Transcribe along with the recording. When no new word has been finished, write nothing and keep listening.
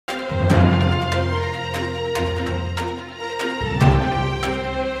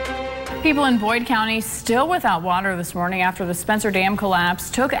people in Boyd County still without water this morning after the Spencer Dam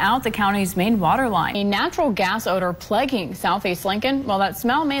collapse took out the county's main water line. A natural gas odor plaguing southeast Lincoln. Well, that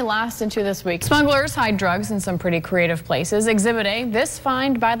smell may last into this week. Smugglers hide drugs in some pretty creative places. Exhibit A, this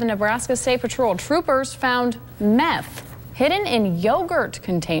find by the Nebraska State Patrol. Troopers found meth hidden in yogurt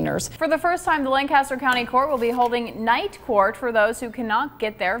containers. For the first time, the Lancaster County Court will be holding night court for those who cannot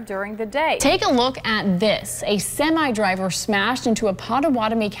get there during the day. Take a look at this. A semi-driver smashed into a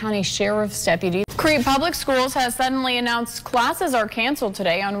Pottawatomie County Sheriff's deputy. Crete Public Schools has suddenly announced classes are canceled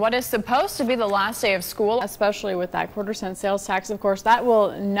today on what is supposed to be the last day of school, especially with that quarter-cent sales tax. Of course, that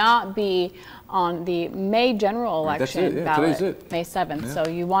will not be on the May general election ballot, May 7th. Yeah.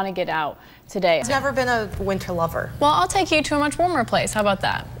 So you want to get out today. I've never been a winter lover. Well, I'll take you to a much warmer place. How about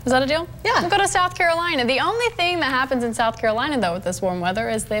that? Is that a deal? Yeah. We'll go to South Carolina. The only thing that happens in South Carolina, though, with this warm weather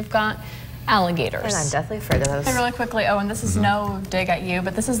is they've got alligators. And I'm definitely afraid of those. And really quickly, Owen, this is no dig at you,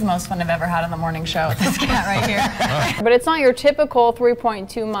 but this is the most fun I've ever had on the morning show with this cat right here. But it's not your typical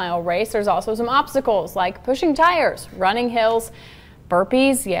 3.2-mile race. There's also some obstacles like pushing tires, running hills,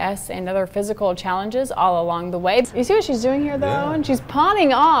 burpees, yes, and other physical challenges all along the way. You see what she's doing here, though, Owen? She's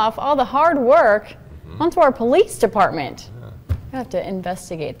pawning off all the hard work onto our police department. I have to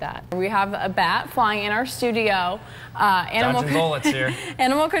investigate that. We have a bat flying in our studio. Dodging bullets here.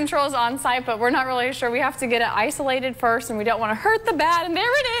 Animal control's on site, but we're not really sure. We have to get it isolated first, and we don't want to hurt the bat. And there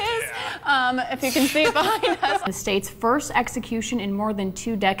it is. If you can see it behind us. The state's first execution in more than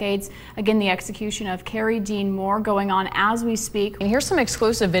 2 decades. Again, the execution of Carrie Dean Moore going on as we speak. And here's some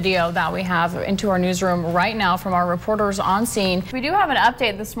exclusive video that we have into our newsroom right now from our reporters on scene. We do have an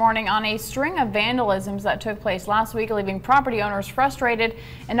update this morning on a string of vandalisms that took place last week, leaving property owners frustrated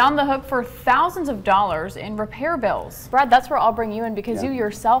and on the hook for thousands of dollars in repair bills. Brad, that's where I'll bring you in because you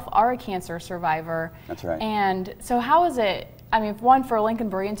yourself are a cancer survivor. That's right. And so how is it, I mean, one, for Lincoln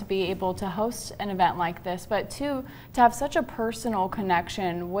Berean to be able to host an event like this, but two, to have such a personal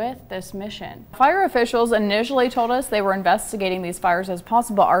connection with this mission? Fire officials initially told us they were investigating these fires as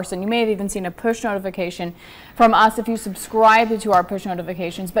possible arson. You may have even seen a push notification from us if you subscribe to our push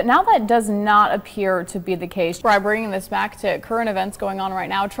notifications, but now that does not appear to be the case. We're bringing this back to current events going on right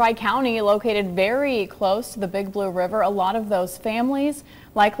now. Tri-County, located very close to the Big Blue River, a lot of those families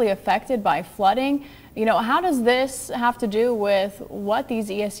likely affected by flooding. You know, how does this have to do with what these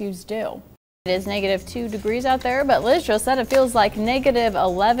ESUs do? It is -2 degrees out there, but Liz just said it feels like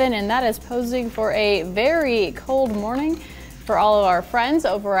 -11, and that is posing for a very cold morning for all of our friends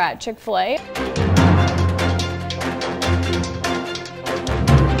over at Chick-fil-A.